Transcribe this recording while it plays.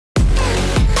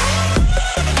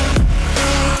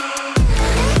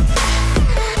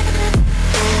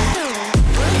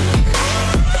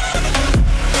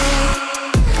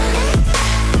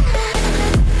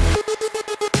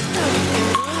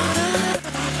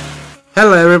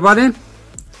Hello everybody,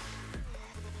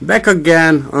 back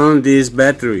again on this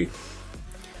battery.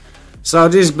 So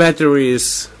this battery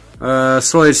is a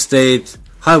solid state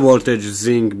high voltage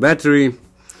zinc battery.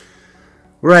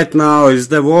 Right now is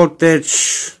the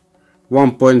voltage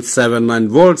 1.79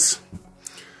 volts,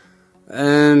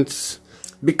 and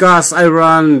because I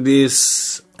run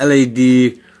this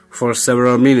LED for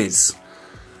several minutes,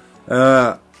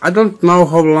 I don't know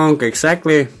how long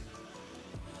exactly,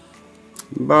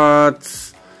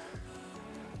 but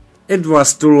it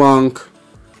was too long,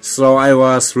 so I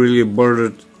was really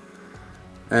bored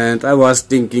and I was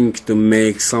thinking to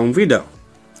make some video,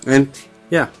 and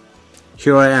yeah,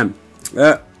 here I am.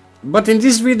 But in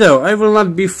this video I will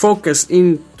not be focused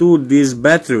into this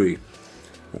battery.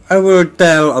 I will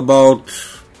tell about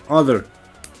other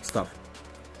stuff.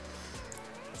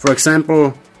 For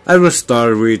example, I will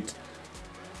start with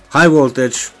high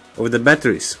voltage of the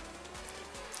batteries.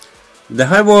 The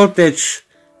high voltage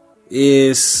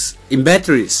is in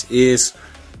batteries is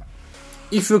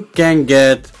if you can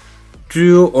get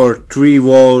 2 or 3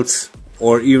 volts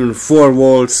or even 4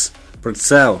 volts per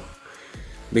cell,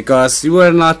 because you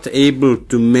are not able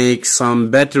to make some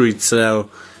battery cell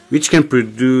which can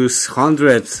produce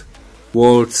 100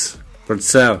 volts per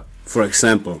cell, for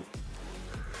example.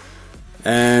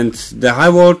 And the high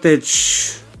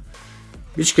voltage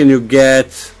which can you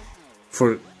get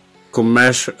for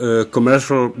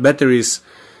commercial batteries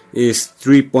is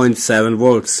 3.7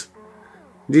 volts.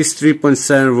 This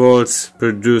 3.7 volts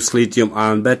produce lithium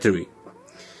ion battery.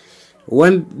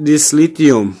 When this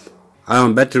lithium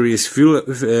ion battery is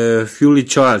fully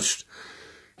charged,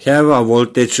 have a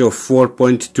voltage of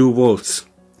 4.2 volts.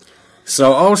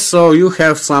 So also you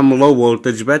have some low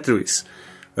voltage batteries.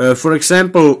 For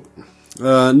example,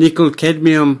 nickel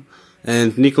cadmium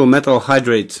and nickel metal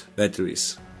hydrate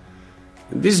batteries.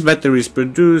 These batteries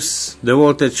produce the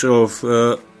voltage of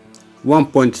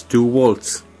 1.2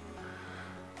 volts,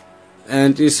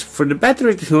 and is for the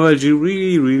battery technology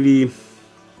really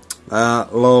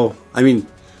low. I mean,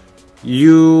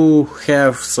 you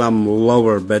have some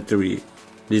lower battery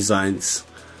designs,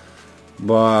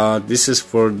 but this is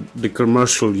for the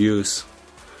commercial use.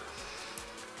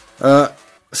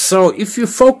 So if you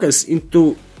focus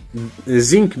into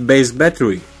zinc based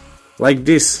battery like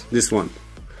this one,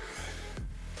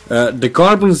 the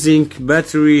carbon zinc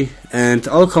battery and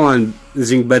alkaline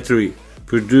zinc battery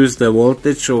produce the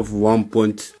voltage of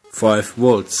 1.5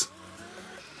 volts.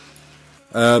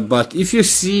 But if you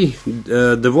see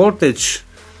the voltage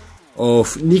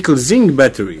of nickel zinc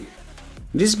battery,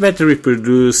 this battery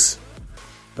produce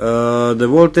the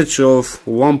voltage of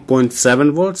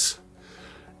 1.7 volts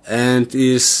and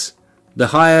is the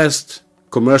highest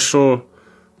commercial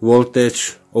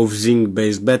voltage of zinc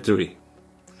based battery.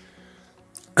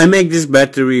 I make this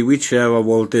battery which have a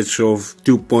voltage of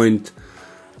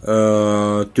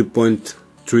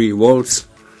 2.3 volts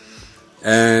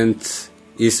and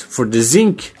is for the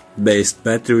zinc based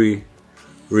battery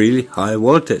really high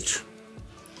voltage.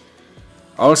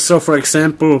 Also, for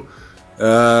example,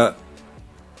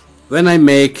 when I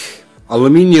make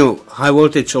high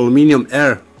voltage aluminium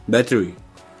air battery,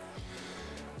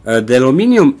 the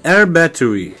aluminium air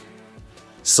battery,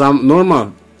 some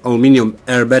normal aluminium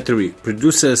air battery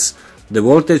produces the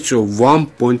voltage of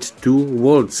 1.2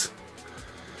 volts.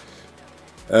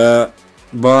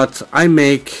 But I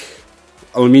make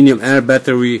aluminium air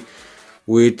battery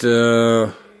with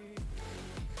 2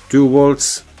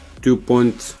 volts,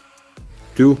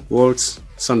 2.2 volts,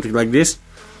 something like this,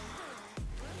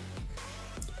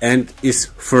 and is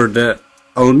for the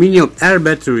aluminium air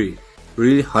battery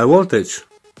really high voltage.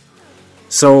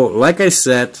 So like I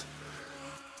said,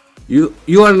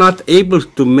 you are not able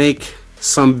to make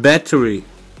some battery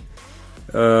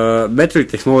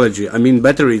technology, I mean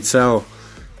battery itself,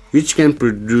 which can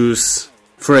produce,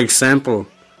 for example,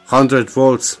 100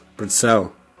 volts per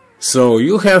cell. So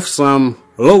you have some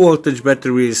low voltage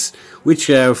batteries which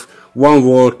have 1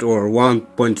 volt or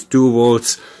 1.2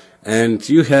 volts, and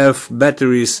you have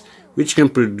batteries which can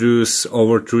produce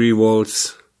over 3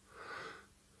 volts,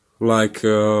 like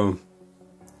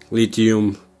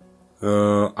lithium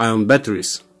ion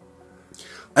batteries.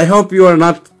 I hope you are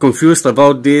not confused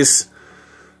about this,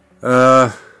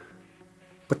 but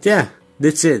yeah,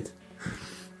 that's it.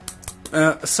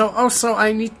 So also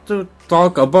I need to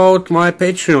talk about my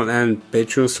Patreon and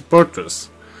Patreon supporters.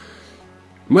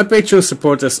 My Patreon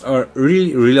supporters are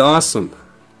really awesome,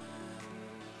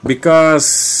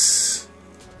 because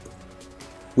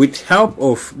with help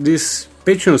of these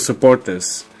Patreon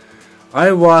supporters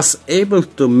I was able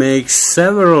to make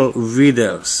several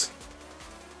videos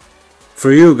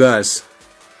for you guys,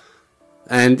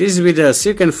 and these videos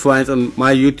you can find on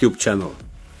my YouTube channel.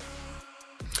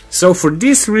 So for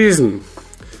this reason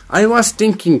I was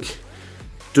thinking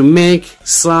to make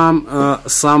some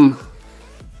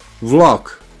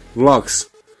vlogs,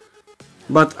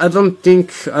 but I don't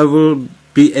think I will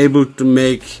be able to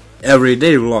make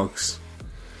everyday vlogs.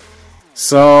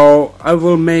 So I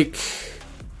will make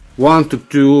 1 to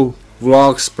 2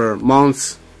 vlogs per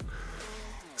month,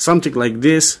 something like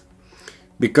this,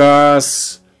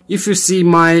 because if you see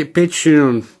my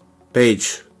Patreon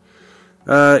page,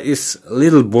 it's a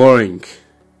little boring,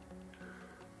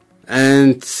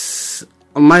 and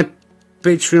on my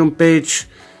Patreon page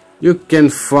you can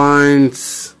find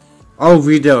all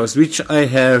videos which I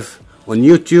have on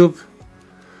YouTube,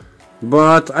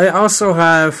 but I also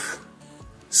have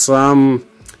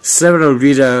several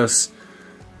videos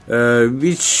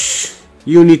which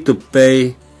you need to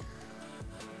pay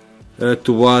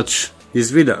to watch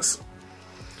these videos.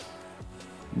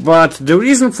 But the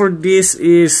reason for this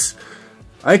is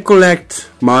I collect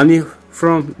money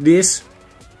from this,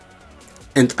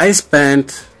 and I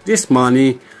spend this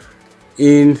money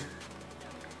in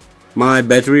my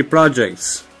battery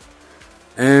projects,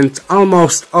 and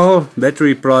almost all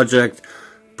battery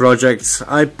projects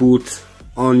I put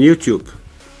on YouTube.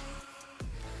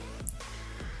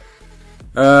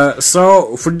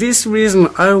 So for this reason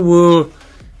I will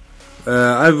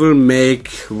make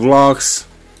vlogs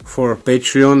for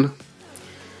Patreon.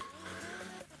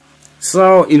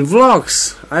 So in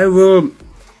vlogs I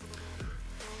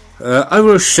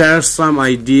will share some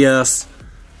ideas,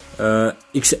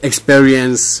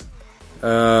 experience,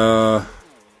 my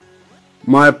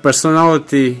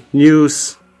personality,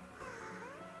 news.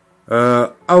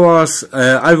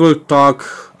 I will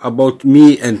talk about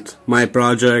me and my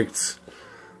projects,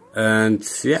 and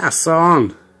yeah, so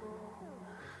on.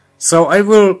 So I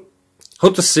will,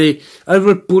 how to say, I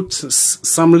will put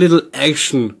some little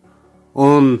action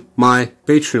on my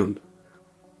Patreon.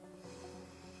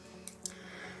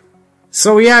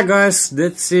 So yeah guys,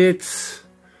 that's it.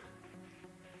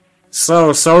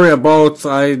 So sorry about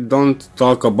I don't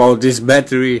talk about this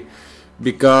battery,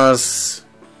 because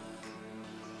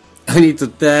I need to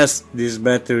test this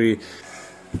battery.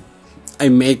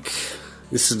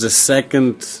 This is the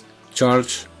second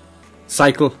charge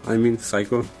cycle,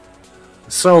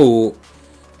 so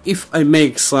if I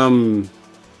make some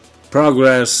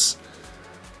progress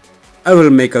I will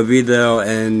make a video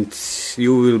and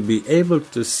you will be able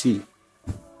to see.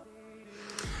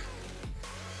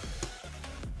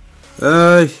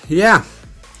 Yeah,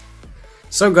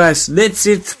 so guys, that's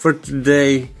it for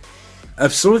today.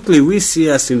 Absolutely, we see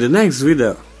us in the next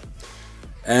video,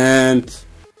 and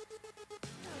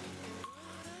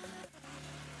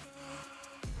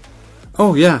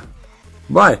oh yeah,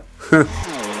 bye.